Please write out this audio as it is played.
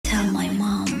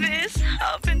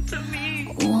happened to me?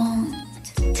 Won't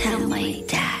tell my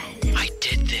dad. I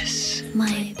did this.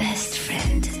 My best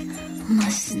friend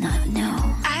must not know.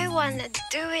 I wanna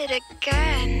do it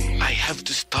again. I have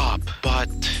to stop,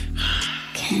 but...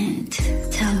 Can't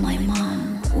tell my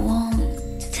mom. Won't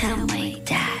tell my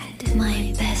dad.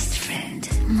 My best friend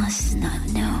must not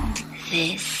know.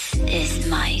 This is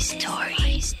my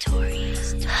story.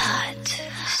 Hot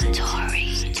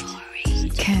story.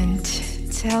 Can't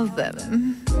tell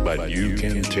them. But you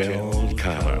can tell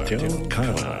Kara. Tell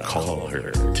Kara. Call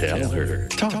her. Tell her.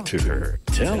 Talk to her.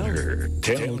 Tell her.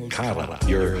 Tell Kara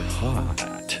your hot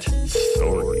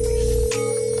stories.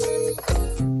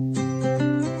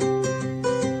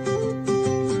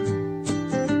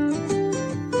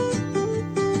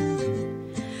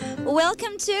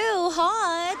 Welcome to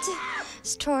Hot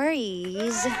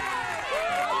Stories.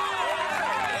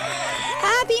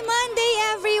 Happy Monday,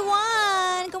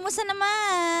 everyone! Kumusta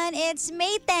naman? It's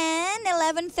May 10,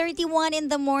 11:31 in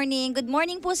the morning. Good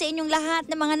morning po sa inyong lahat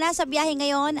ng mga nasa biyahe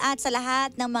ngayon at sa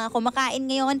lahat ng mga kumakain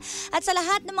ngayon at sa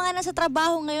lahat ng mga nasa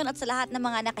trabaho ngayon at sa lahat ng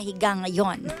mga nakahiga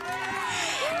ngayon.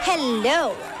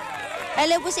 Hello!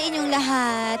 Hello po sa inyong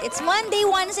lahat. It's Monday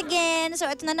once again.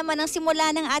 So ito na naman ang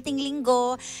simula ng ating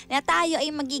linggo na tayo ay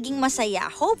magiging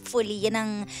masaya. Hopefully, yan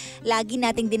ang lagi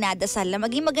nating dinadasal. Na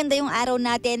maging maganda yung araw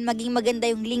natin, maging maganda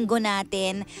yung linggo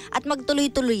natin, at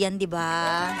magtuloy-tuloy yan, di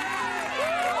ba?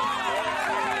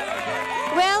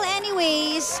 Well,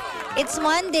 anyways, it's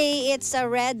Monday. It's a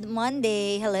red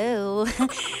Monday. Hello.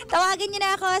 Tawagin niyo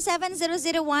na ako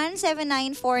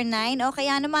 7001-7949 o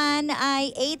kaya naman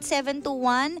ay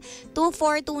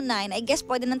 8721-2429. I guess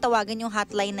pwede nang tawagan yung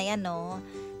hotline na yan, no?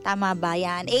 Tama ba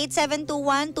yan?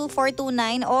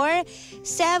 8721-2429 or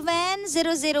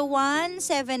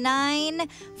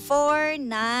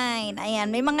 7001-7949. Ayan,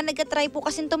 may mga nagka-try po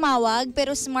kasing tumawag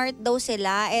pero smart daw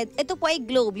sila. Ito po ay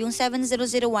Globe, yung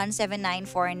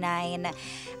 7001-7949.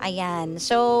 Ayan,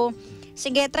 so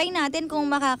sige, try natin kung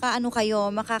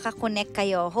makaka-connect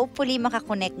kayo. Hopefully,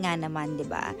 makakonect nga naman, di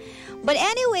ba? But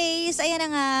anyways, ayan na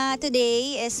nga,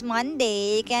 today is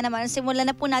Monday. Kaya naman, simulan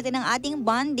na po natin ang ating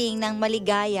bonding ng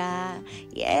maligaya.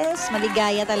 Yes,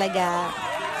 maligaya talaga.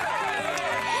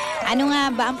 Ano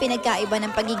nga ba ang pinagkaiba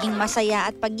ng pagiging masaya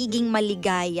at pagiging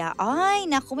maligaya? Ay,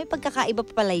 naku, may pagkakaiba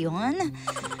pa pala yun.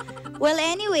 Well,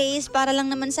 anyways, para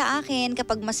lang naman sa akin,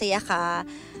 kapag masaya ka,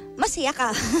 masaya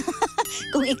ka.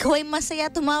 Kung ikaw ay masaya,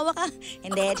 tumawa ka.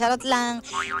 Hindi, charot lang.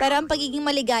 Pero ang pagiging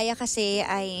maligaya kasi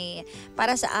ay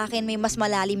para sa akin may mas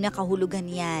malalim na kahulugan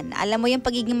yan. Alam mo yung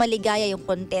pagiging maligaya, yung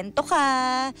kontento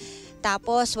ka,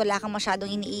 tapos wala kang masyadong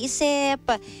iniisip.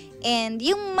 And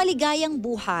yung maligayang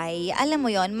buhay, alam mo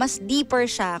yon, mas deeper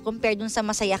siya compared dun sa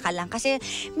masaya ka lang. Kasi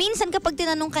minsan kapag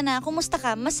tinanong ka na, kumusta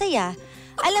ka? Masaya.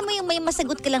 Alam mo yung may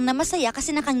masagot ka lang na masaya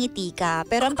kasi nakangiti ka.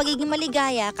 Pero ang pagiging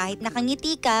maligaya, kahit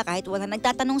nakangiti ka, kahit wala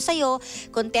nagtatanong sa'yo,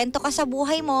 kontento ka sa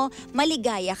buhay mo,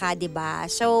 maligaya ka, diba?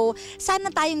 So, sana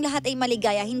tayong lahat ay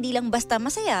maligaya, hindi lang basta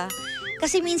masaya.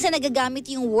 Kasi minsan nagagamit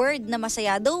yung word na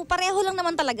masaya. Though pareho lang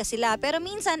naman talaga sila. Pero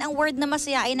minsan ang word na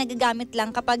masaya ay nagagamit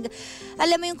lang kapag,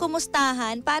 alam mo yung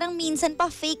kumustahan, parang minsan pa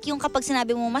fake yung kapag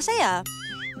sinabi mo masaya.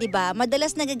 Diba?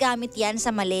 Madalas nagagamit yan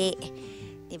sa mali.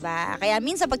 Diba? Kaya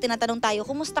minsan pag tinatanong tayo,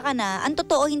 kumusta ka na? Ang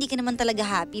totoo, hindi ka naman talaga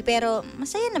happy. Pero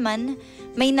masaya naman.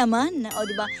 May naman. O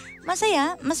diba?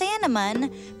 Masaya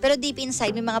naman. Pero deep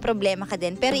inside, may mga problema ka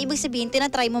din. Pero ibig sabihin,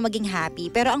 tinatry mo maging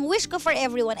happy. Pero ang wish ko for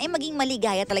everyone ay maging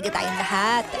maligaya talaga tayong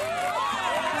lahat.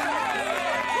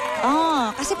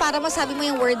 Kasi para masabi mo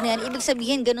yung word na yan, ibig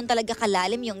sabihin, ganun talaga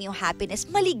kalalim yung happiness.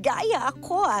 Maligaya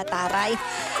ako, taray.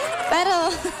 Pero,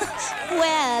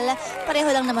 well, pareho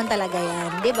lang naman talaga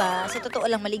yan, diba? Sa totoo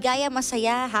lang, maligaya,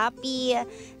 masaya, happy,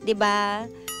 diba?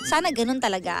 Sana ganun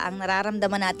talaga ang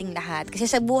nararamdaman nating lahat. Kasi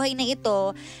sa buhay na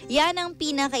ito, yan ang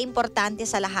pinaka-importante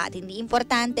sa lahat. Hindi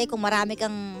importante kung marami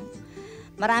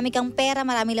kang pera,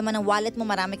 marami laman ng wallet mo,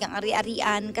 marami kang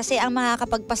ari-arian. Kasi ang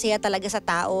makakapagpasaya talaga sa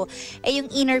tao ay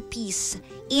yung inner peace,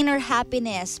 inner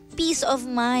happiness, peace of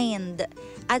mind,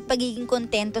 at pagiging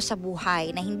kontento sa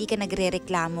buhay na hindi ka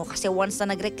nagre-reklamo. Kasi once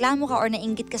na nagreklamo ka or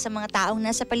nainggit ka sa mga taong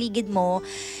nasa paligid mo,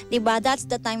 diba, that's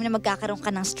the time na magkakaroon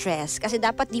ka ng stress. Kasi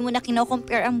dapat di mo na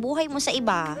kino-compare ang buhay mo sa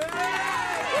iba.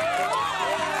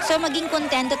 So maging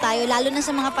kontento tayo, lalo na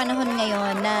sa mga panahon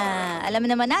ngayon na alam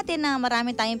naman natin na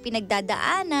marami tayong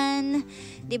pinagdadaanan,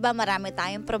 diba, marami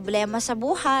tayong problema sa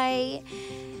buhay.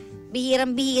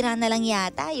 Bihirang-bihira na lang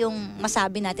yata yung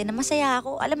masabi natin na masaya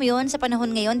ako. Alam mo yun, sa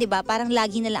panahon ngayon, di ba? Parang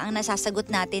lagi na lang ang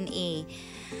nasasagot natin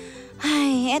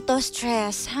ay, eto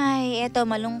stress. Ay, eto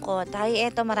malungkot. Ay,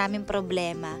 eto maraming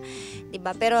problema.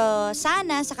 Diba? Pero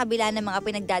sana sa kabila ng mga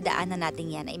pinagdadaanan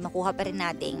natin yan ay makuha pa rin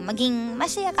natin maging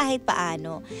masaya kahit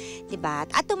paano. Diba?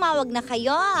 At tumawag na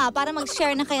kayo para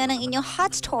mag-share na kayo ng inyong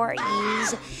hot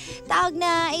stories. Tawag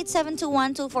na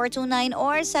 8721-2429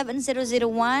 or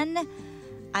 7001.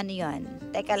 Ano yun?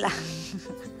 Teka lang.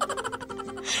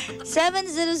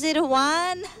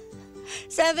 7001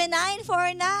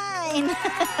 7949.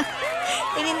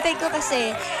 Inintay ko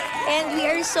kasi. And we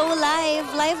are so live.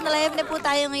 Live na po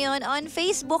tayo ngayon on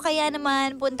Facebook. Kaya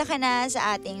naman, punta ka na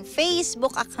sa ating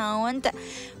Facebook account,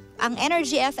 ang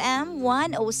Energy FM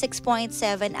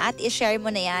 106.7 at i-share mo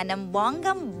na yan ng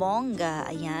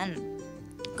bonggang-bongga. Ayan.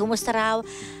 Kumusta raw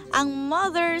ang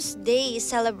Mother's Day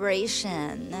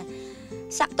celebration?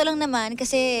 Sakto lang naman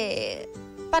kasi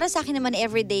para sa akin naman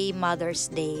everyday Mother's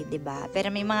Day, 'di ba?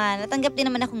 Pero may mga natanggap din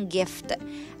naman akong gift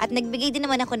at nagbigay din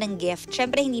naman ako ng gift.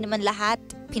 Syempre hindi naman lahat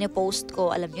pinopost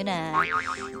ko, alam niyo na.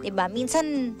 'Di ba?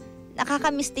 Minsan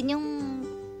nakakamiss din yung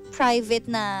private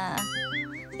na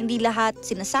hindi lahat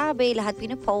sinasabi, lahat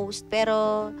pinopost,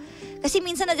 pero kasi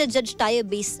minsan na-judge tayo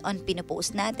based on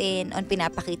pinopost natin, on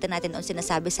pinapakita natin, on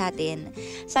sinasabi sa atin.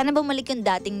 Sana bumalik yung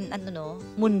dating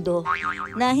mundo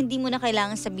na hindi mo na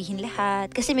kailangan sabihin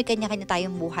lahat kasi may kanya-kanya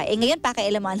tayong buhay. Ngayon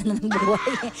pakialamanan na ng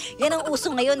buhay. Yan ang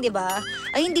uso ngayon, di ba?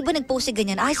 Ay, hindi ba nag-post si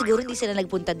ganyan? Ay, siguro hindi sila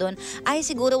nagpunta doon. Ay,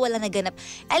 siguro wala naganap.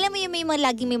 Alam mo yung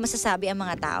laging may masasabi ang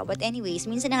mga tao. But anyways,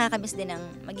 minsan nakakamiss din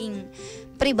ng maging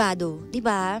pribado, di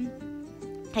ba?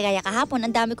 Kaya kahapon,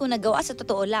 ang dami kong nagawa sa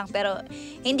totoo lang. Pero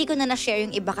hindi ko na na-share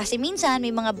yung iba. Kasi minsan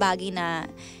may mga bagay na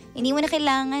hindi mo na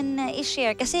kailangan na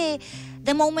i-share. Kasi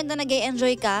the moment na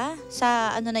nag-enjoy ka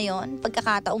sa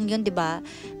pagkakataong yun, di ba?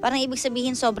 Parang ibig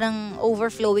sabihin sobrang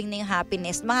overflowing na yung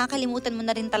happiness. Makakalimutan mo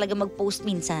na rin talaga mag-post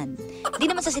minsan.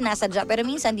 Hindi naman sa sinasadya, pero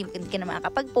minsan hindi ka na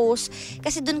makakapag-post.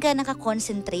 Kasi dun ka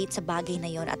nakakonsentrate sa bagay na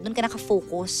yun. At dun ka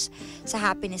nakafocus sa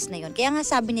happiness na yun. Kaya nga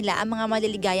sabi nila, ang mga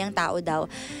maliligayang tao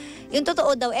daw, yung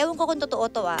totoo daw, ewan ko kung totoo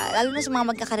to lalo na sa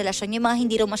mga magkakarelasyon, yung mga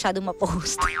hindi raw masyadong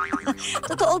ma-post.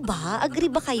 Totoo ba?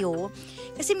 Agree ba kayo?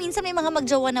 Kasi minsan may mga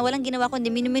magjowa na walang ginawa kundi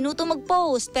minuto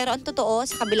mag-post. Pero ang totoo,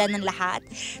 sa kabila ng lahat,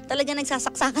 talaga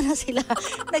nagsasaksakan na sila.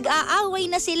 Nag-aaway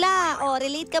na sila. O,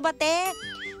 relate ka ba, te?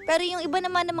 Pero yung iba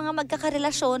naman ng mga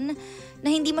magkakarelasyon na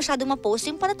hindi masyadong ma-post,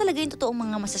 yung para talaga yung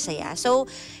totoong mga masasaya. So,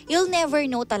 you'll never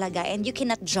know talaga and you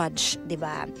cannot judge, di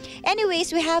ba?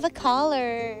 Anyways, we have a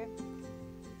caller.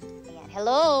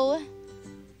 Hello?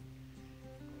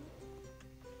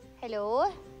 Hello?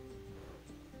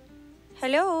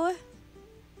 Hello?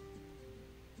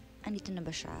 Andito na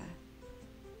ba siya?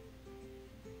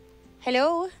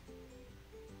 Hello?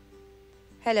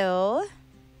 Hello?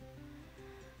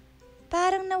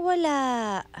 Parang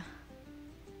nawala.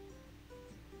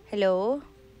 Hello?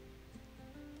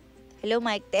 Hello,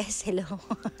 Mike Tess. Hello?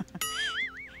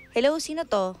 Hello, sino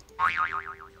to?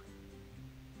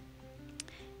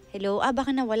 Hello?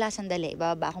 Baka nawala. Sandali.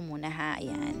 Bababa ako muna ha.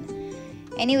 Ayan.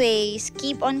 Anyways,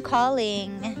 keep on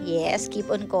calling. Yes, keep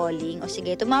on calling. O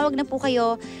sige, tumawag na po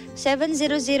kayo.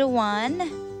 7001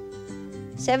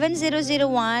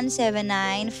 7949.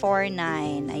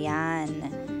 Ayan.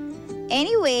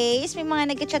 Anyways, may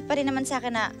mga nag-chat pa rin naman sa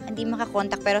akin na hindi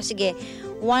makakontak. Pero sige,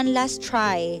 one last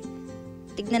try.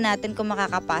 Tignan natin kung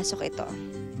makakapasok ito.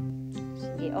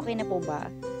 Sige, okay na po ba?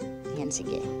 Ayan,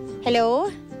 sige. Hello?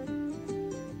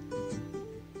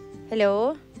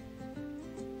 Hello?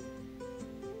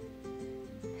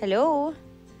 Hello?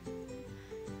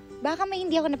 Baka may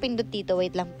hindi ako napindot dito.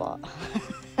 Wait lang po.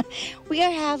 We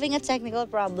are having a technical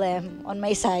problem on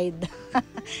my side.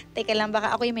 Teka lang,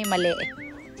 baka ako yung may mali.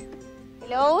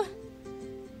 Hello?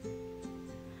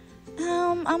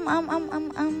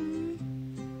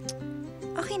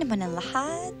 Okay naman ang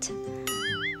lahat.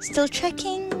 Still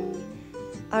checking.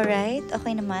 Alright,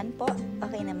 okay naman po.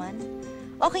 Okay naman.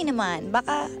 Okay naman.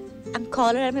 Baka ang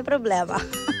caller may problema.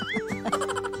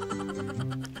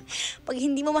 Pag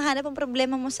hindi mo mahanap ang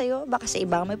problema mo sa'yo, baka sa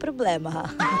ibang may problema.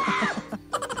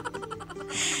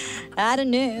 I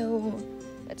don't know.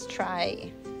 Let's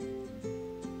try.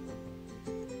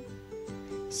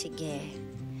 Sige.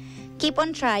 Keep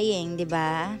on trying, di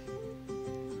ba?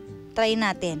 Try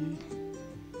natin.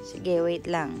 Sige,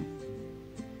 wait lang.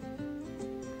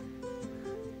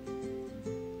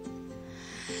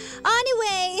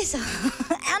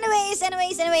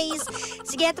 Anyways.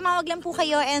 Sige, tumawag lang po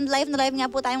kayo and live na live nga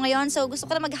po tayo ngayon. So, gusto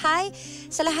ko na mag-hi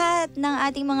sa lahat ng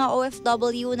ating mga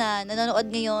OFW na nanonood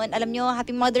ngayon. Alam nyo,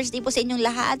 Happy Mother's Day po sa inyong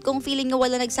lahat. Kung feeling nyo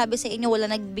wala nagsabi sa inyo,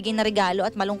 wala nagbigay na regalo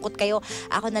at malungkot kayo,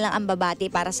 ako na lang ang babati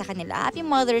para sa kanila. Happy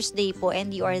Mother's Day po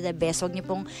and you are the best. Huwag nyo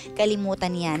pong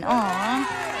kalimutan yan. Aww.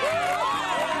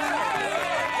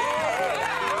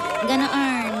 Gonna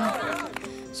earn.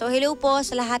 So hello po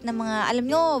sa lahat ng mga, alam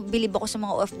nyo, bilib ako sa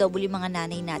mga OFW, mga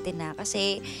nanay natin na.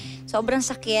 Kasi sobrang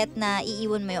sakit na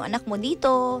iiwan mo yung anak mo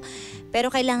dito.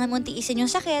 Pero kailangan mong tiisin yung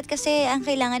sakit kasi ang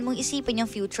kailangan mong isipin yung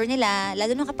future nila.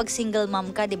 Lalo na kapag single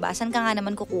mom ka, diba? Saan ka nga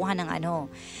naman kukuha ng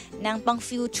ng pang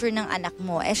future ng anak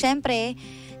mo? Syempre,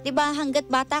 diba, hanggat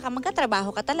bata ka,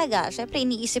 magkatrabaho ka talaga. Syempre,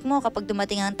 iniisip mo kapag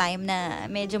dumating ang time na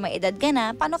medyo may edad ka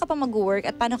na, paano ka pa mag-work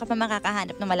at paano ka pa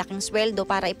makakahanap ng malaking sweldo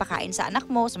para ipakain sa anak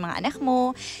mo, sa mga anak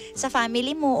mo, sa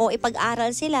family mo, o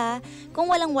ipag-aral sila kung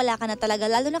walang-wala ka na talaga.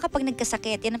 Lalo na kapag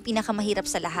nagkasakit, yan ang pinakamahirap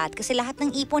sa lahat. Kasi lahat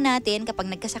ng ipon natin,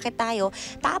 kapag nagkasakit tayo,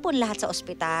 tapon lahat sa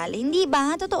ospital. Hindi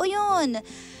ba? Totoo yun.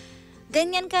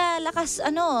 Ganyan ka lakas,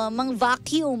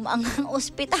 mang-vacuum ang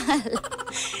ospital.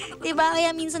 Diba?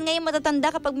 Kaya minsan ngayon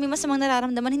matatanda kapag may masamang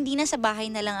nararamdaman, hindi na sa bahay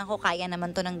na lang ako, kaya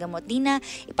naman to ng gamot. Di na,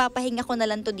 ipapahinga ko na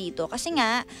lang to dito. Kasi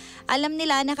nga, alam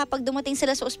nila na kapag dumating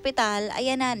sila sa ospital,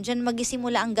 ayan na, dyan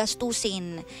magisimula ang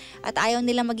gastusin. At ayaw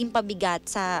nila maging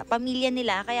pabigat sa pamilya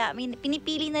nila. Kaya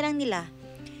pinipili na lang nila.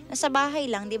 Nasa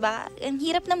bahay lang, diba? Ang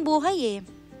hirap ng buhay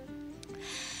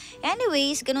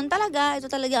Anyways, ganun talaga. Ito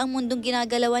talaga ang mundong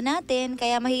ginagalawan natin.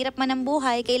 Kaya mahirap man ang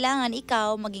buhay, kailangan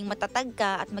ikaw maging matatag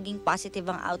ka at maging positive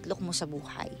ang outlook mo sa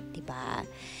buhay. Diba?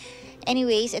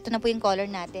 Anyways, ito na po yung caller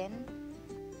natin.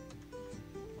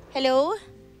 Hello?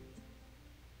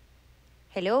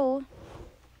 Hello?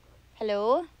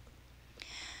 Hello?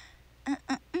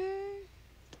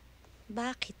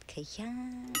 Bakit kaya?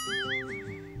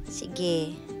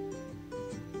 Sige.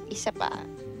 Isa pa.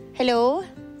 Hello?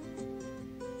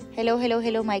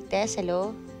 Hello, mic test.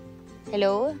 Hello?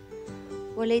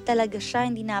 Walay talaga siya,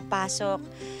 hindi napasok.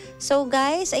 So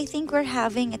guys, I think we're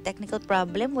having a technical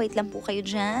problem. Wait lang po kayo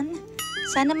dyan.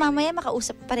 Sana mamaya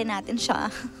makausap pa rin natin siya.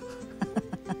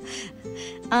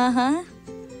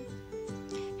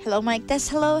 Hello, mic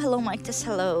test. Hello, mic test.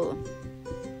 Hello.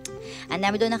 Ang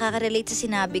dami doon nakaka-relate sa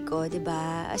sinabi ko,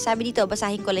 diba? Sabi dito,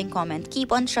 basahin ko lang yung comment.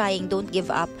 Keep on trying, don't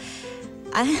give up.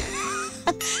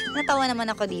 Natawa naman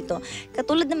ako dito.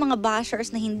 Katulad ng mga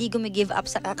bashers na hindi gumigive up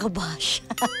sa kakabash.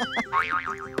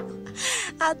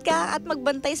 at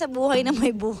magbantay sa buhay na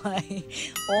may buhay.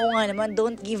 Oo nga naman,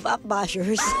 don't give up,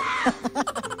 bashers.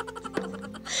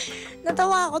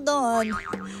 Natawa ako doon.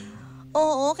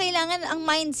 Oo, kailangan ang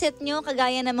mindset nyo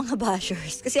kagaya ng mga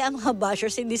bashers. Kasi ang mga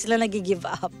bashers, hindi sila nag-give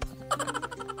up.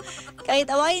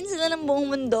 Kahit awayin sila ng buong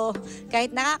mundo,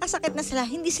 kahit nakakasakit na sila,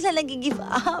 hindi sila nag-give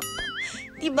up.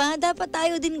 Diba? Dapat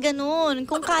tayo din ganun.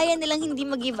 Kung kaya nilang hindi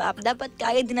mag-give up, dapat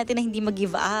kaya din natin na hindi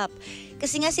mag-give up.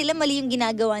 Kasi nga sila mali yung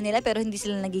ginagawa nila pero hindi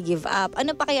sila nag-give up.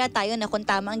 Ano pa kaya tayo na kung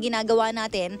tama ang ginagawa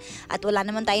natin at wala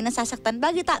naman tayo nasasaktan,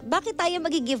 bakit tayo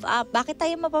mag-give up? Bakit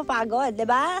tayo mapapagod?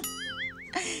 Diba?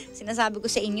 Sinasabi ko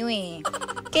sa inyo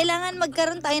Kailangan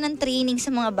magkaroon tayo ng training sa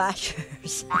mga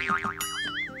bashers.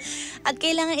 At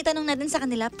kailangan itanong natin sa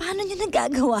kanila, paano nyo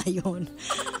nagagawa yun?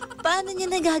 Paano nyo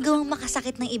nagagawang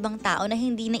makasakit ng ibang tao na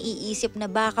hindi naiisip na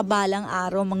baka balang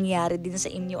araw mangyari din sa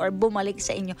inyo or bumalik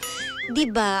sa inyo?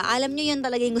 Diba? Alam nyo yun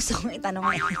talaga yung gusto kong itanong.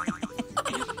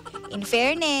 In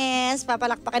fairness,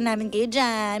 papalakpakan namin kayo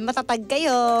dyan. Matatag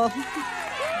kayo.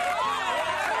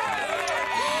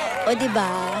 O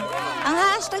diba? Ang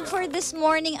hashtag for this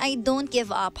morning ay don't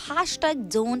give up. Hashtag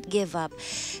don't give up.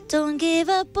 Don't give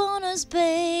up on us,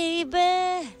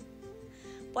 baby.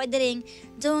 Pwede rin,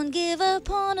 don't give up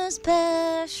on us,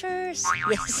 bashers.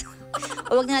 Yes.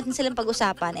 O wag na natin silang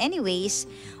pag-usapan. Anyways,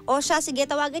 sige,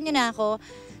 tawagan nyo na ako.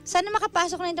 Sana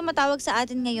makapasok na yung tumatawag sa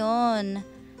atin ngayon.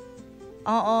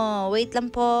 Oo, wait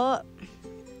lang po.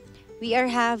 We are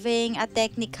having a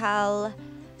technical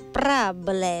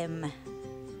problem.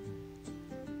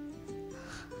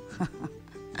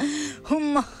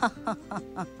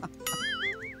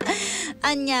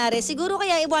 Anyari, siguro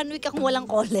kaya 1 week akong walang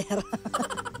caller.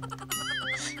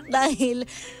 Dahil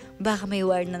baka may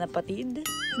wire na napatid.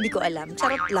 Hindi ko alam,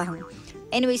 charot lang.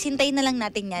 Anyways, hintayin na lang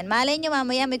natin yan. Malay nyo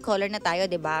mamaya may caller na tayo,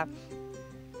 'di ba?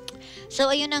 So,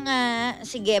 ayun na nga.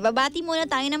 Sige, babati muna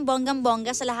tayo ng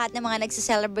bonggang-bongga sa lahat ng mga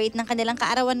nagse-celebrate ng kanilang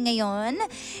kaarawan ngayon.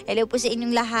 Hello po sa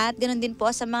inyong lahat. Ganon din po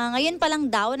sa mga ngayon pa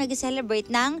lang daw nag-celebrate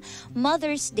ng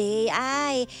Mother's Day.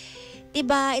 Ay,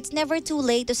 diba, it's never too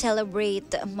late to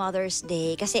celebrate Mother's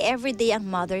Day. Kasi everyday ang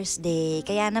Mother's Day.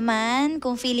 Kaya naman,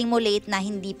 kung feeling mo late na,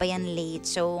 hindi pa yan late.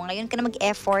 So, ngayon ka na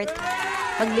mag-effort,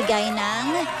 magbigay ng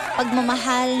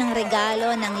pagmamahal, ng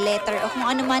regalo, ng letter, o kung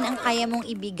ano man ang kaya mong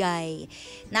ibigay.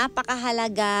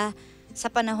 Napakahalaga sa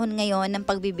panahon ngayon ng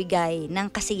pagbibigay ng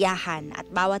kasiyahan at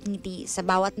bawat ngiti sa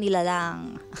bawat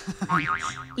nilalang.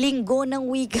 Linggo ng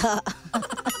wika.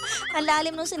 Ang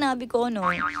lalim nung sinabi ko, no?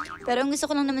 Pero ang gusto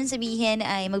ko lang naman sabihin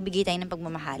ay magbigay tayo ng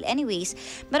pagmamahal. Anyways,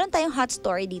 meron tayong hot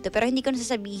story dito pero hindi ko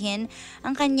nasasabihin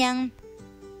ang kanyang...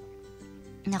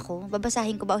 Naku,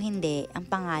 babasahin ko ba o hindi ang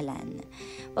pangalan?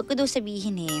 Wag ko daw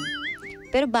sabihin eh.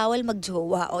 Pero bawal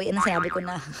magjowa. O, yan ang sinabi ko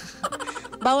na.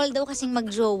 Bawal daw kasing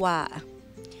magjowa.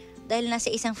 Dahil nasa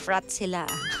isang frat sila.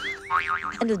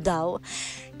 Ano daw?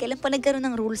 Kailan pa nagkaroon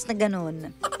ng rules na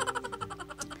ganun?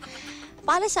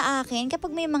 Para sa akin, kapag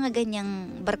may mga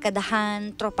ganyang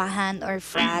barkadahan, tropahan, or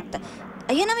frat,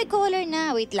 ayun na, may caller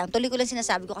na. Wait lang, tuloy ko lang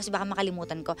sinasabi ko kasi baka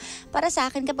makalimutan ko. Para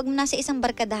sa akin, kapag nasa isang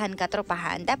barkadahan ka,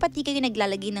 tropahan, dapat di kayo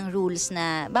naglalagay ng rules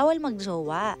na bawal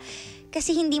magjowa.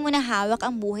 Kasi hindi mo na hawak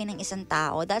ang buhay ng isang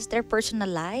tao. That's their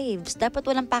personal lives. Dapat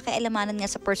walang pakialamanan nga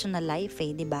sa personal life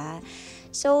eh, di ba?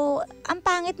 So, ang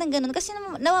pangit ng ganun kasi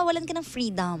nawawalan ka ng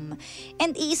freedom.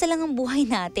 And iisa lang ang buhay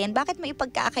natin. Bakit may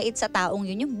ipagkakait sa taong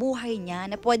yun? Yung buhay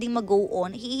niya na pwedeng mag-go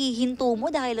on, hihinto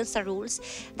mo dahil lang sa rules?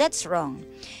 That's wrong.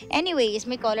 Anyways,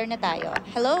 may caller na tayo.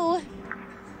 Hello?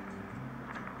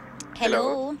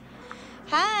 Hello?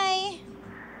 Hi!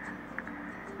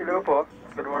 Hello po.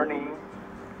 Good morning.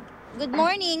 Good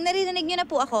morning. Naririnig niyo na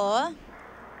po ako?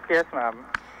 Yes, ma'am.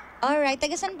 Alright,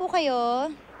 tagasan po kayo?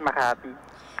 Makati.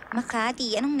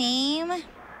 Makati. Anong name?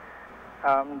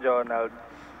 Jonald.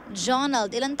 Jonald.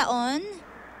 Ilang taon?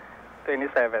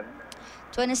 27.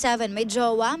 27. May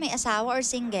jowa, may asawa, or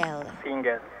single?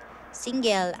 Single.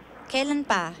 Single. Kailan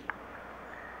pa?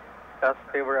 Last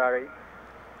February.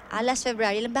 Last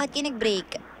February. Bakit kayo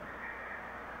nag-break?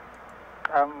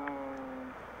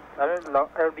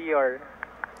 LDR.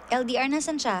 LDR,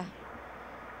 nasan siya?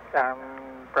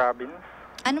 Province.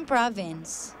 Anong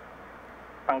province?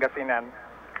 Pangasinan.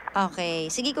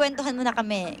 Okay. Sige, kwentuhan mo na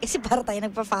kami. Kasi para tayo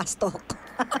nagpa-fast talk.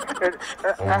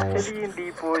 Actually,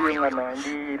 hindi po yung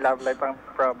hindi love life ang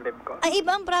problem ko. Ay,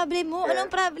 iba ang problem mo? Yes.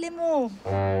 Anong problem mo?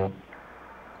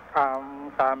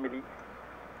 Family.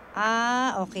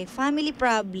 Okay. Family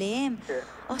problem. Yes.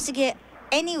 Oh, sige.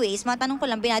 Anyways, matanong ko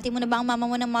lang, binati mo na ba ang mama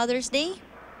mo ng Mother's Day?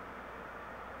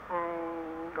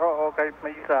 Oo, kahit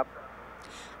may isap.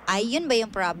 Ay, yun ba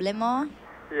yung problem mo?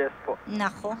 Yes po.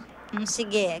 Nako.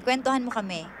 Sige, kwentuhan mo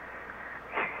kami.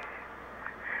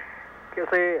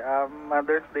 Kasi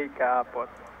Mother's Day kahapon.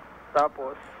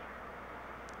 Tapos,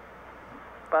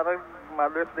 parang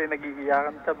Mother's Day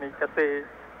nag-iiyakan kami kasi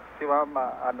si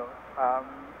mama,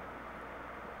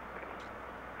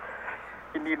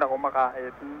 hindi na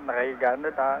kumakain, nakahiga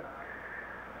na lahat.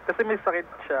 Kasi may sakit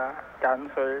siya,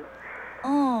 cancer.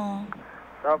 Oh.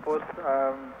 Tapos,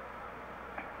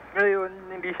 ngayon,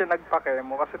 hindi siya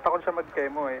nagpa-chemo kasi takot siya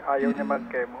mag-chemo eh. Ayaw niya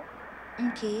mag-chemo.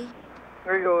 Okay.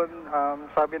 Ngayon,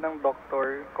 sabi ng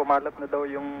doktor, kumalat na daw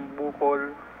yung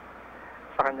bukol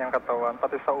sa kanyang katawan,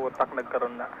 pati sa utak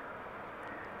nagkaroon na.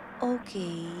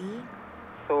 Okay.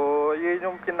 So, yun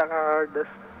yung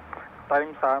pinaka-hardest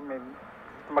time sa amin,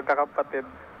 magkakapatid.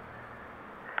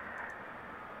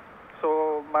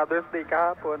 So, Mother's Day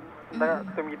kahapon,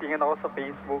 tumitingin ako sa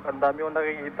Facebook, ang dami kong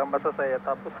nakikita masasaya,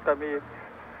 tapos kami,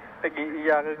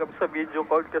 nag-iiyakan kami sa video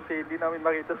call kasi hindi namin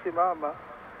makita si mama.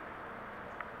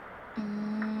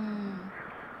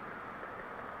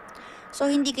 So,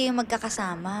 hindi kayo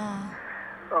magkakasama?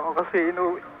 Oo, kasi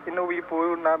inuwi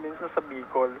po namin sa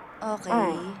Bicol.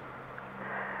 Okay.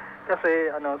 Kasi,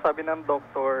 sabi ng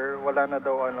doktor, wala na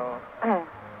daw,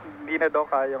 hindi na daw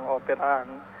kayang operahan.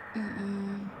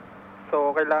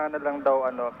 So, kailangan na lang daw,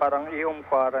 parang i-home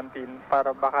quarantine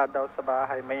para baka daw sa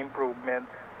bahay may improvement.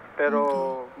 Pero,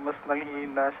 mas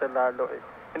nanghihina siya lalo eh.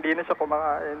 Hindi na siya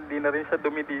kumakain, hindi na rin siya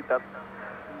dumiditat.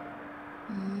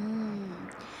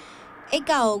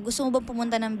 Ikaw, gusto mo bang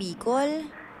pumunta ng Bicol?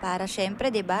 Para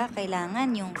syempre, 'di ba, kailangan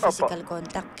yung physical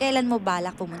contact. Kailan mo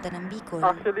balak pumunta ng Bicol?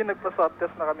 Actually, nagpa-swab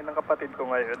test na kami ng kapatid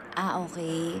ko ngayon.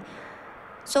 Okay.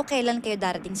 So, kailan kayo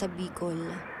darating sa Bicol?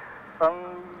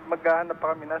 Maghahanap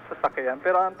pa kami ng sasakyan.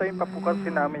 Pero antayin pa po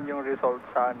kasi namin yung result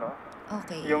sa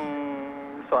Okay. yung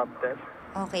swab test.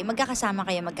 Okay. Magkakasama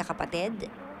kayo,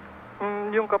 magkakapatid?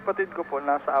 Yung kapatid ko po,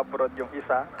 nasa abroad yung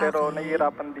isa. Pero Okay.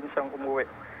 nahihirapan din siyang umuwi.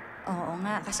 Oo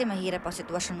nga, kasi mahirap ang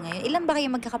sitwasyon ngayon. Ilan ba kayo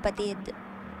magkakapatid?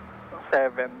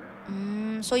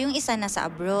 7. So, yung isa nasa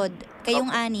abroad.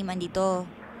 Kayong anim andito.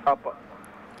 Opo.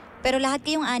 Pero lahat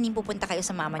kayong anim pupunta kayo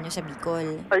sa mama nyo sa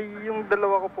Bicol. Ay, yung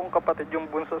dalawa ko pong kapatid, yung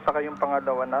bunso saka yung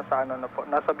pangalawa,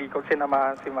 nasa Bicol,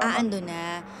 sinamahan si mama. Ando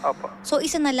na. Opo. So,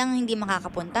 isa na lang hindi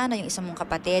makakapunta na yung isa mong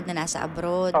kapatid na nasa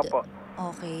abroad. Opo.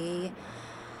 Okay.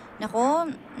 Nako,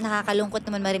 nakakalungkot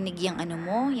naman marinig yung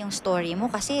yung story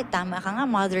mo kasi tama ka nga,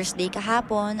 Mother's Day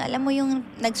kahapon. Alam mo yung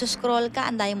nagsuscroll ka,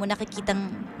 ang dami mo nakikitang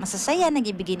masasaya,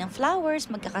 nagibigay ng flowers,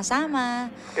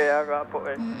 magkakasama. Kaya nga po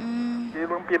eh. Yun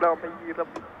ang pinakamahirap.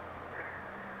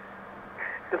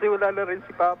 Kasi wala na rin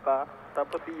si Papa,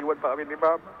 tapos iiwan pa kami ni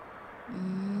Mama.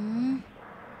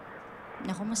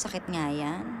 Naku, masakit nga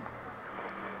yan.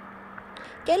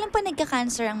 Kailan pa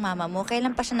nagka-cancer ang mama mo?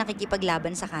 Kailan pa siya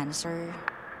nakikipaglaban sa cancer?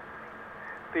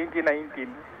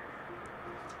 2019.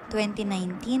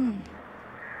 2019.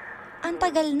 Ang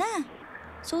tagal na.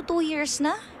 So, 2 years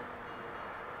na?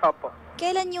 Apo.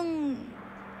 Kailan yung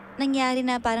nangyari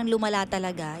na parang lumala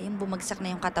talaga? Yung bumagsak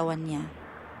na yung katawan niya?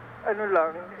 Ano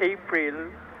lang,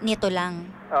 April. Nito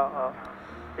lang? Oo.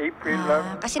 April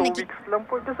lang. Kasi 2 weeks lang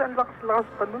po. Kasi ang lakas-lakas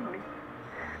pa nun eh.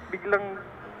 Biglang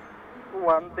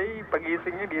one day,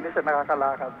 pagising niya, di na siya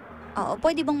nakakalakad. Oo.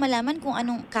 Pwede bang malaman kung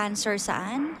anong cancer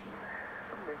saan?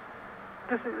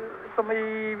 Kasi sa may,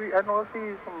 kasi,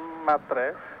 sa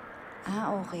mattress.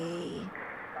 Okay.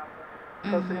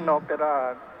 Tapos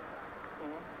inoperahan.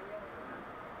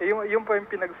 Yung po yung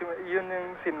yun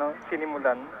yung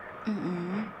sinimulan.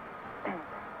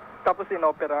 Tapos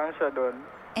inoperahan siya doon.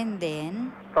 And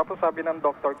then? Tapos sabi ng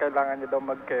doktor, kailangan niya daw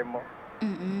mag-chemo.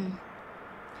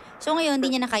 So ngayon,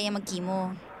 hindi niya na kaya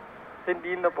mag-chemo?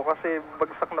 Hindi na po kasi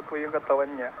bagsak na po yung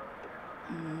katawan niya.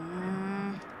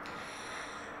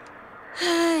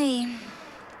 Ay.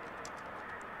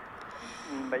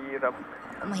 Mahirap.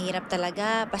 Mahirap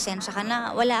talaga. Pasensya ka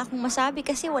na. Wala akong masabi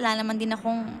kasi wala naman din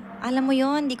akong, alam mo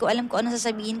yon, di ko alam kung ano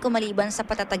sasabihin ko maliban sa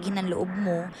patatagin ng loob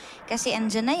mo. Kasi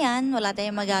andyan na yan, wala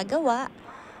tayong magagawa.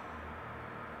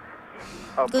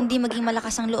 Kundi maging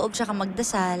malakas ang loob tsaka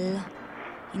magdasal.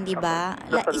 Hindi ba?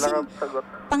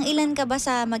 Pang ilan ka ba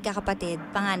sa magkakapatid?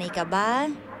 Panganay ka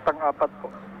ba? Pang-apat po.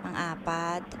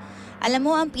 Pang-apat. Alam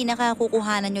mo, ang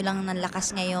pinakakukuhanan nyo lang ng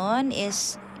lakas ngayon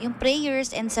is yung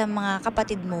prayers and sa mga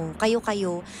kapatid mo,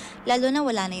 kayo-kayo. Lalo na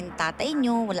wala na yung tatay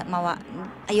nyo,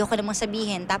 ayoko namang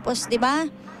sabihin. Tapos, di ba,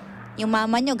 yung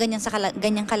mama nyo,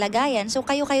 ganyang kalagayan. So,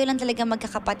 kayo-kayo lang talaga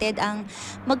magkakapatid ang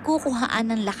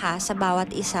magkukuhaan ng lakas sa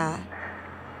bawat isa.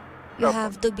 You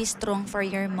have to be strong for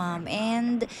your mom.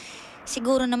 And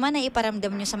siguro naman na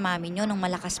iparamdam nyo sa mami nyo nung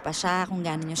malakas pa siya kung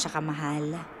gano'n nyo siya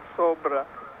kamahal. Sobra.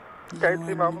 Kahit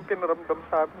si mama pinaramdam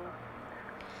sa amin.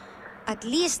 At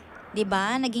least, di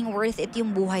ba, naging worth it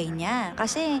yung buhay niya.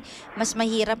 Kasi mas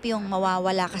mahirap yung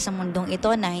mawawala ka sa mundong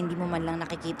ito na hindi mo man lang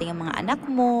nakikita yung mga anak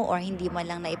mo or hindi man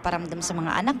lang naiparamdam sa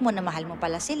mga anak mo na mahal mo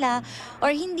pala sila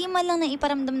or hindi man lang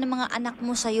naiparamdam ng mga anak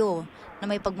mo sa'yo na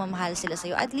may pagmamahal sila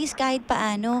sa'yo. At least kahit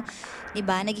paano, di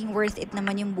ba, naging worth it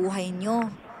naman yung buhay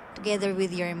nyo together with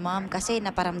your mom kasi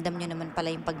naparamdam nyo naman pala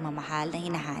yung pagmamahal na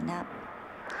hinahanap.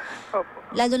 Opo.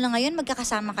 Lalo na ngayon,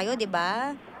 magkakasama kayo, di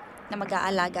ba? Na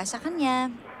mag-aalaga sa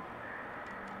kanya.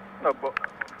 Opo.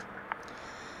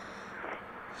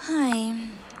 Ay,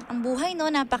 ang buhay,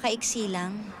 no, napakaiksi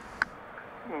lang.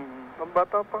 Ang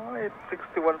bata pa nga,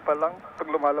 61 pa lang. Pag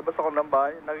lumalabas ako ng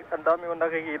bahay, ang dami ko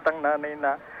nakikitang nanay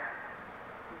na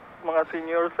mga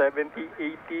senior, 70,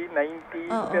 80,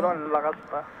 90, pero ang lakas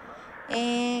pa.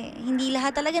 Hindi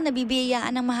lahat talaga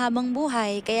nabibiyayaan ng mahabang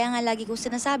buhay. Kaya nga lagi kong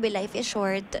sinasabi, life is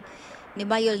short. Di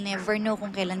ba, you'll never know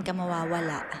kung kailan ka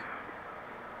mawawala.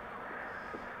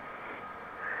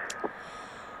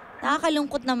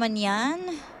 Nakakalungkot naman yan.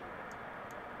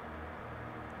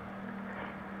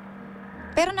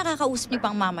 Pero nakakausap niyo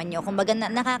pang mama niyo. Kumbaga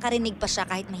nakakarinig pa siya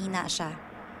kahit mahina siya.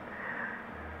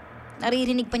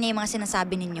 Naririnig pa niya yung mga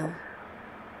sinasabi ninyo.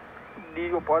 Hindi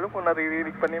ko po alam kung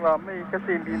naririnig pa ni mama kasi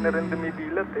hindi na rin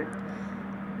dumidilat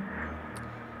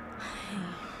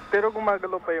Pero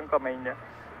gumagalaw pa yung kamay niya.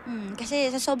 Kasi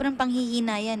sa sobrang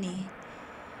panghihina yan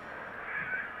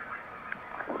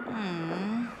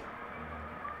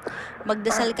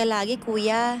Magdasal ka lagi,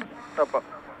 kuya. Opo.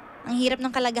 Ang hirap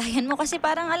ng kalagayan mo kasi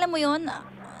parang alam mo yun,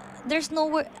 there's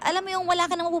nowhere, alam mo yung wala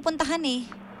ka na mapupuntahan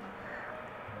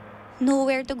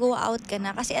Nowhere to go out ka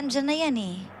na kasi andyan na yan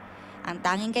Ang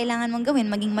tanging kailangan mong gawin,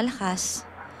 maging malakas.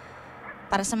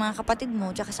 Para sa mga kapatid mo,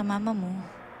 tsaka sa mama mo.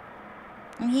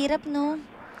 Ang hirap, no?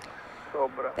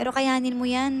 Sobra. Pero kayanin mo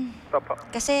yan. Opo.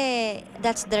 Kasi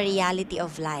that's the reality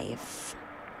of life.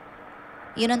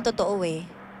 Yun ang totoo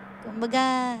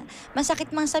Kumbaga,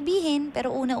 masakit mang sabihin, pero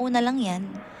una-una lang yan.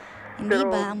 Hindi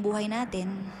ba ang buhay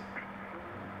natin?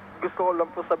 Gusto ko lang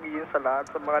po sabihin sa lahat,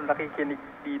 sa mga nakikinig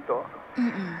dito,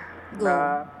 Go.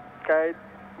 na kahit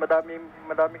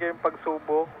madami kayong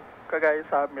pagsubok, kagaya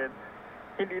sa amin,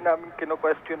 hindi namin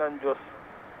kino-question ang Diyos.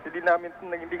 Hindi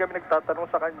kami nagtatanong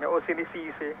sa Kanya o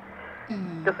sinisisi.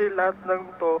 Kasi lahat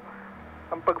ng to,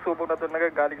 ang pagsubok na to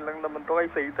nagagaling lang naman to kay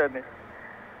Satan eh.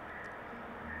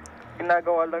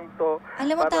 Ginagawa lang to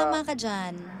Alam mo, para, tama ka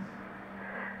dyan.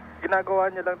 ginagawa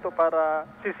niya lang to para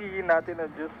sisihin natin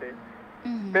ang Diyos eh.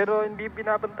 Mhm. Pero hindi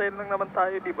binabantayan lang naman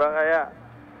tayo, di ba? Kaya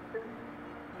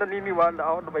naniniwala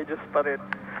ako na may Diyos pa rin.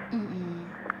 Mm-mm.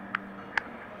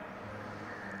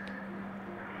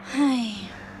 Ay.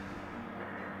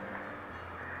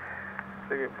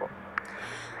 Sige po.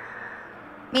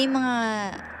 May mga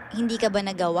hindi ka ba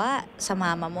nagawa sa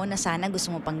mama mo na sana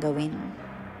gusto mo pang gawin?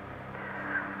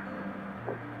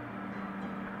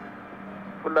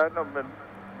 Wala naman.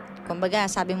 Kumbaga,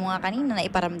 sabi mo nga kanina na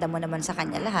iparamdam mo naman sa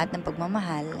kanya lahat ng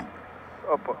pagmamahal.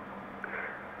 Opo.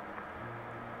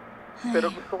 Pero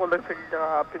gusto ko lang sa kanya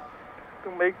kapit.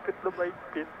 Itong maigpit na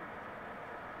maigpit.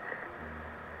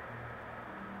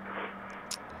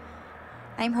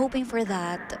 I'm hoping for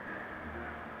that.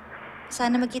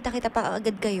 Sana magkita-kita pa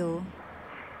agad kayo.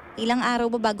 Ilang araw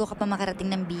ba bago ka pa makarating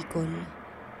ng Bicol?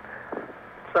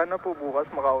 Sana po bukas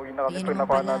makauwi na kami Yun pag naman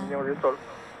nakuha pala. namin yung result.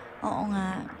 Oo nga.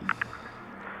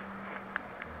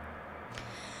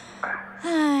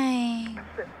 Ay.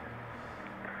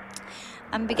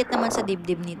 Ang bigat naman sa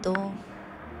dibdib nito.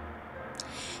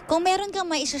 Kung meron kang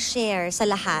ma-share sa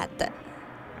lahat,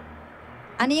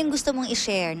 ano yung gusto mong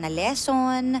i-share na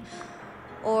lesson?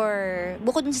 Or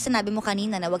bukod dun sa sinabi mo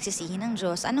kanina na wag sisihin ng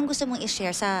Diyos, anong gusto mong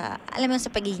i-share sa, alam mo, sa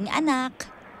pagiging anak,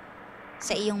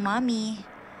 sa iyong mommy?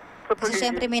 Kasi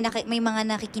syempre may mga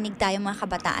nakikinig tayo mga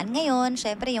kabataan ngayon.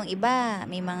 Syempre yung iba,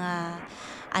 may mga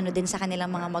ano din sa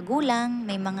kanilang mga magulang,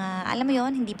 may mga, alam mo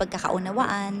yon, hindi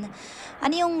pagkakaunawaan.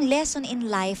 Ano yung lesson in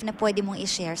life na pwede mong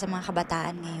i-share sa mga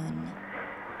kabataan ngayon?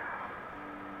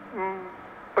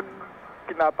 Pag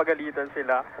pinapagalitan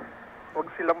sila, huwag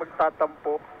silang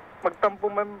magtatampo. Magtampo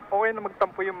man, okay na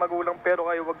magtampo yung magulang, pero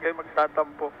kayo huwag kayo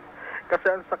magtatampo. Kasi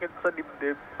ang sakit sa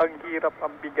dibdib, ang hirap,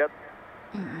 ang bigat.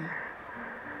 Mm-mm.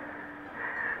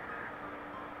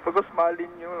 Pagos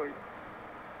mahalin nyo eh.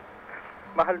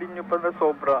 Mahalin nyo pa na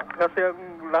sobra. Kasi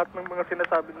ang lahat ng mga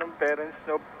sinasabi ng parents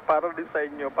nyo, para din sa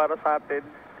inyo, para sa atin.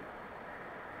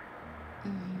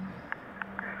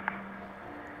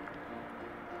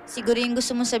 Siguro yung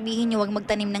gusto mong sabihin nyo, huwag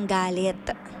magtanim ng galit.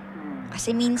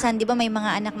 Kasi minsan, di ba may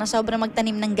mga anak na sobrang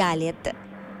magtanim ng galit?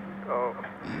 Oo.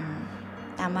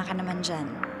 Tama ka naman dyan.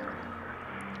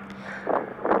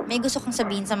 May gusto kang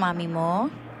sabihin sa mami mo?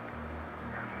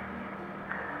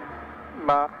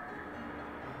 Ma,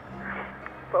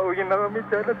 pauwi na kami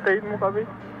dyan. Antayin mo kami.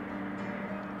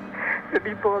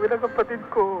 Nandito kami ng kapatid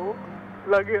ko.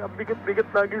 Lagi, ang bigat-bigat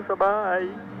lagi sa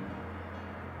bahay.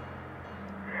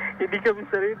 Hindi kami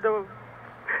sarili na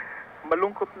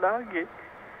malungkot lagi.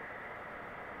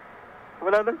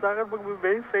 Wala na sa akin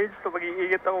mag-message na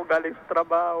mag-iingat ako galing sa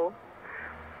trabaho.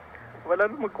 Wala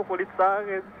na magkukulit sa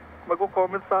akin.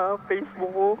 Magko-comment sa Facebook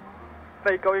ko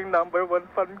na ikaw yung number 1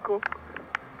 fan ko.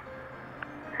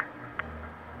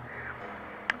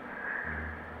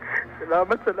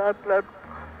 Salamat sa lahat-lahat.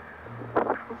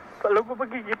 Alam mo,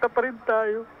 magkikita pa rin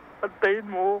tayo. Antayin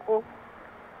mo ako.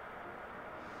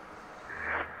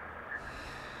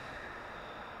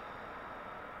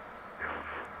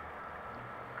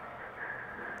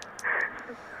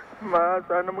 Ma,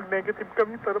 sana mag-negative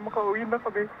kami para makauwi na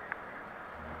kami.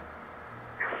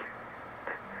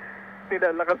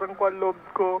 Nilalakasan ko ang loob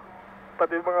ko,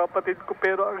 pati mga kapatid ko,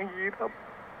 pero ang hirap.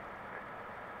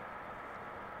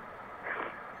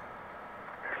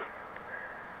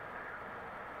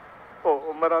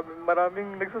 Oo,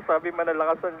 maraming nagsasabi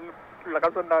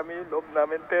lakasan namin yung loob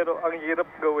namin, pero ang hirap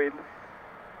gawin.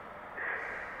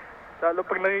 Lalo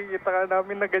pag nakikita ka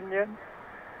namin na ganyan.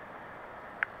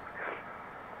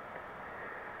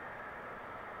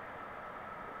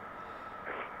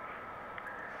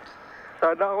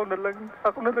 Sana ako na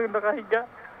lang nakahiga.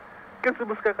 Kasi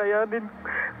mas kakayanin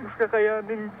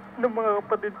ng mga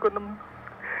kapatid ko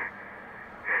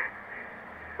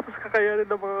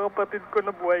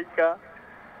na buhay ka.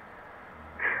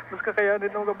 Mas kakayanin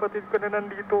ng kapatid ko na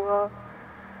nandito ka.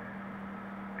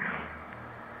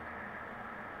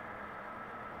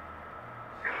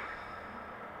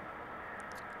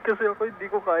 Kasi ako hindi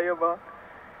ko kaya ba.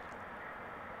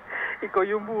 Ikaw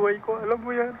yung buhay ko, alam mo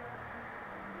yan.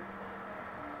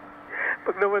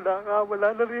 Pag nawala ka,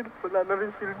 wala na rin sila na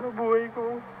buhay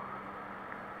ko.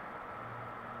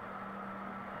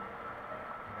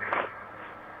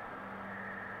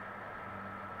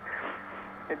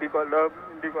 Hindi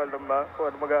ko alam ba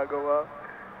kung ano magagawa,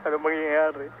 ano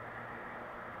mangyayari.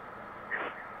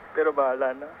 Pero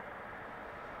bahala na.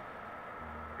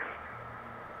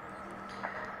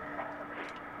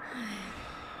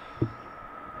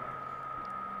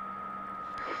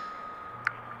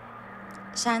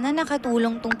 sana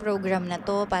nakatulong tong program na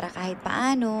to para kahit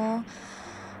paano,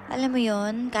 alam mo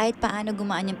yon, kahit paano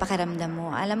gumaan yung pakiramdam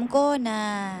mo. Alam ko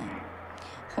na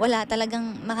wala talagang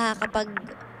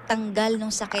makakapagtanggal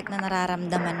ng sakit na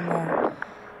nararamdaman mo.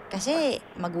 Kasi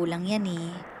magulang yan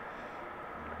eh.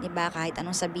 Diba? Kahit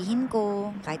anong sabihin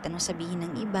ko, kahit anong sabihin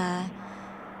ng iba,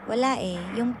 wala eh.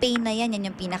 Yung pain na yan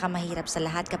yung pinakamahirap sa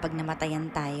lahat kapag namatayan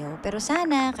tayo. Pero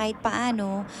sana kahit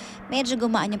paano, medyo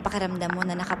gumaan yung pakiramdam mo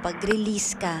na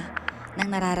nakapag-release ka ng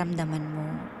nararamdaman mo.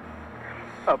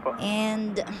 Opo.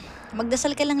 And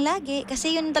magdasal ka lang lagi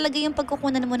kasi yun talaga yung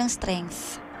pagkukunan mo ng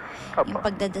strength. Opo. Yung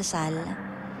pagdadasal.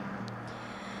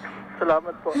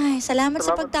 Salamat po. Ay, salamat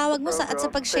sa Salamat pagtawag po, mo at sa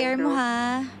bro. pag-share Thank mo you.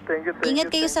 ha. Thank you.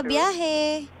 Ingat kayo sa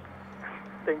biyahe.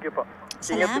 Thank you po.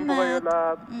 Ingat din po kayo Salamat.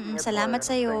 lahat. Ingat po Salamat kayo.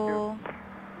 sa'yo. Thank you.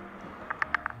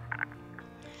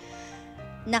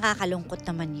 Nakakalungkot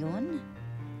naman yun.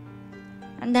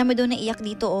 Ang dami doon naiyak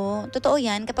dito oh. Totoo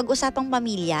yan, kapag usapang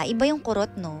pamilya, iba yung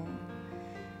kurot no.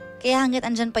 Kaya hanggat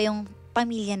andyan pa yung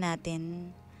pamilya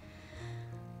natin,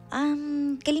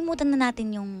 kalimutan na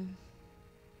natin yung,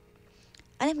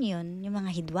 alam niyo yun, yung mga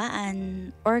hidwaan,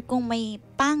 or kung may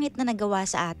pangit na nagawa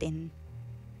sa atin.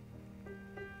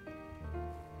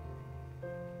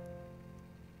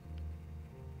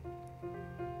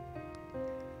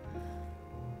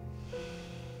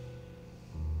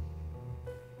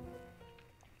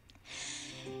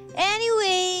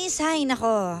 Anyways, ay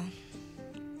nako.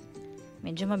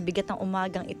 Medyo mabigat ang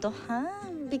umagang ito, ha?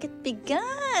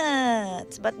 Bigat-bigat.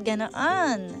 Ba't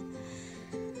ganoon?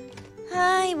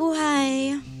 Ay,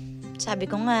 buhay. Sabi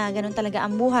ko nga, ganun talaga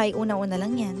ang buhay. Una-una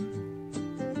lang yan.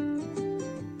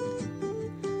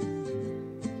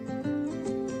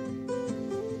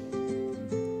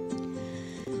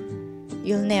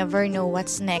 You'll never know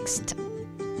what's next.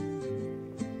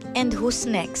 And who's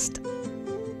next.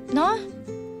 No?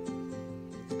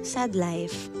 Sad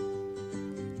life.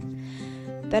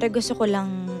 Pero gusto ko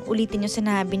lang ulitin yung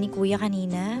sinabi ni Kuya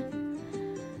kanina.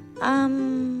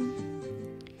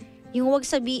 Yung wag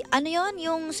sabi, ano yon,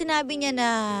 yung sinabi niya na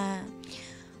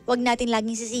wag natin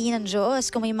laging sisihin ng Diyos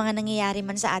kung may mga nangyayari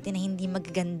man sa atin na hindi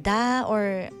magaganda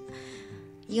or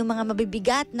yung mga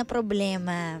mabibigat na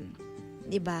problema.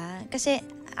 'Di ba? Kasi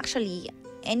actually,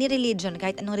 any religion,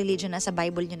 kahit anong religion nasa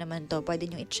Bible nyo naman to, pwede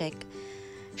nyo i-check.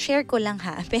 Share ko lang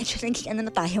ha. Medyo naging ano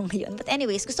na tayo ngayon. But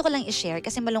anyways, gusto ko lang i-share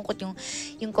kasi malungkot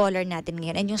yung caller natin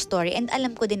ngayon and yung story. And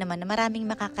alam ko din naman na maraming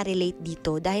makaka-relate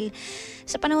dito dahil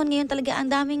sa panahon ngayon talaga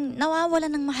ang daming nawawala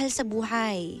ng mahal sa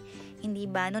buhay. Hindi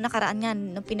ba? Noong nakaraan nga,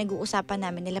 nung pinag-uusapan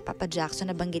namin nila Papa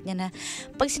Jackson, nabanggit niya na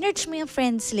pag sinearch mo yung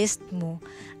friends list mo,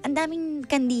 ang daming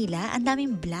kandila, ang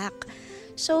daming black.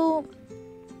 So,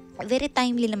 very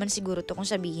timely naman siguro to kung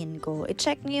sabihin ko.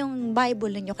 I-check niyo yung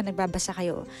Bible ninyo kung nagbabasa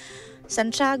kayo.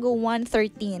 Santiago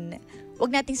 1:13.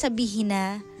 Huwag nating sabihin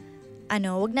na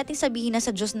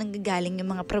sa Diyos nanggagaling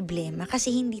yung mga problema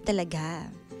kasi hindi talaga.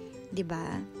 'Di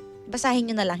ba? Basahin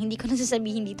niyo na lang. Hindi ko na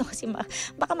sasabihin dito kasi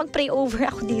baka mag-pray over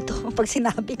ako dito pag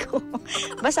sinabi ko.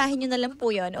 Basahin niyo na lang po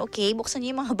 'yon. Okay? Buksan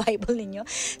niyo yung mga Bible niyo.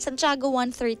 Santiago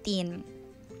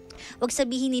 1:13. Huwag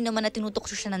sabihin din naman na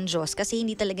tinutukso siya ng Diyos kasi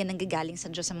hindi talaga nanggagaling sa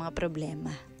Diyos ang mga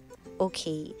problema.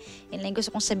 Okay. Yan lang gusto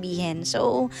kong sabihin.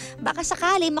 So, baka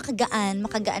sakali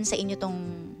makagaan sa inyo tong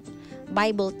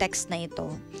Bible text na ito.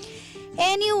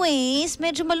 Anyways,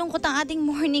 medyo malungkot ang ating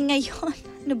morning ngayon.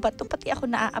 Ano ba to? Pati ako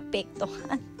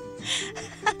naaapektuhan.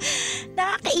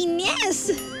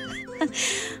 Nakakainis!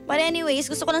 But anyways,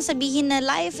 gusto ko lang sabihin na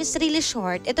life is really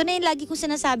short. Ito na yung lagi kong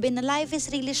sinasabi na life is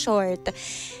really short.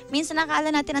 Minsan nakakala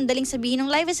natin ang daling sabihin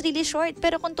ng life is really short.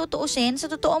 Pero kung tutuusin, sa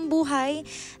totoong buhay,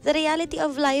 the reality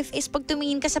of life is pag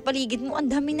tumingin ka sa paligid mo, ang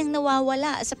dami nang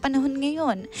nawawala sa panahon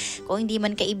ngayon. Kung hindi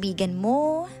man kaibigan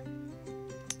mo,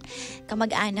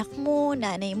 kamag-anak mo,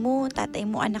 nanay mo, tatay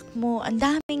mo, anak mo, ang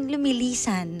daming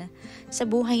lumilisan sa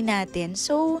buhay natin.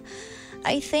 So,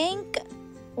 I think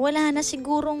wala na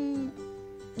sigurong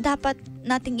dapat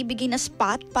nating ibigay na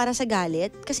spot para sa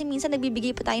galit. Kasi minsan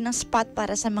nagbibigay pa tayo ng spot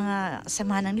para sa mga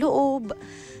sama ng loob,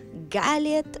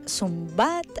 galit,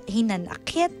 sumbat,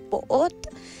 hinanakit, poot.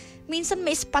 Minsan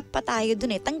may spot pa tayo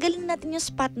dun eh. Tanggalin natin yung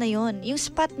spot na yon. Yung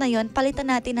spot na yon, palitan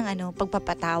natin ng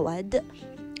pagpapatawad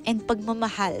and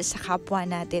pagmamahal sa kapwa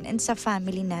natin and sa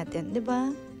family natin.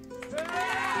 Diba?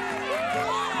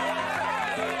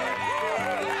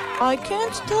 I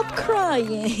can't stop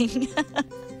crying.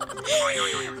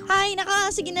 Ay,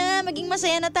 sige na. Maging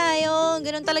masaya na tayo.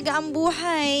 Ganun talaga ang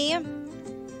buhay.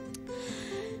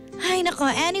 Ay, nako.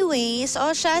 Anyways,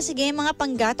 siya, sige, mga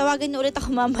Pangga, tawagan niyo ulit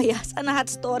ako mamaya sa Lahat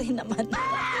story naman.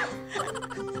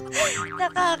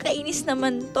 Nakakainis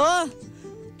naman to.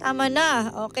 Tama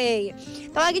na. Okay.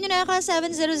 Tawagin nyo na ako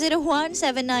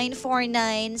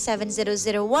 7001-7949,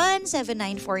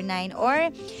 7001-7949 or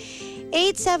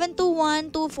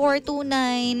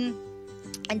 8721-2429.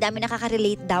 Ang dami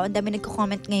nakaka-relate daw. Ang dami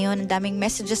nagko-comment ngayon. Ang daming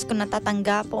messages ko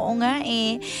natatanggap. Oo nga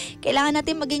eh. Kailangan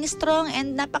natin maging strong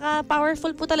and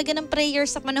napaka-powerful po talaga ng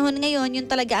prayers sa panahon ngayon. Yun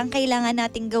talaga ang kailangan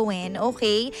nating gawin.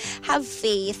 Okay? Have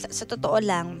faith. Sa totoo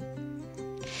lang.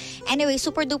 Anyway,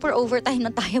 super duper overtime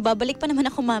na tayo. Babalik pa naman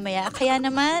ako mamaya. Kaya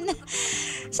naman,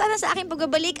 sana sa aking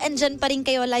pagbabalik, andyan pa rin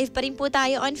kayo. Live pa rin po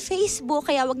tayo on Facebook.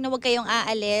 Kaya wag na wag kayong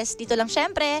aalis. Dito lang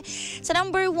syempre, sa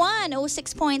number 1,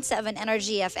 06.7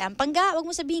 Energy FM. Pangga, wag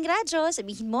mo sabihin radyo.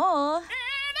 Sabihin mo.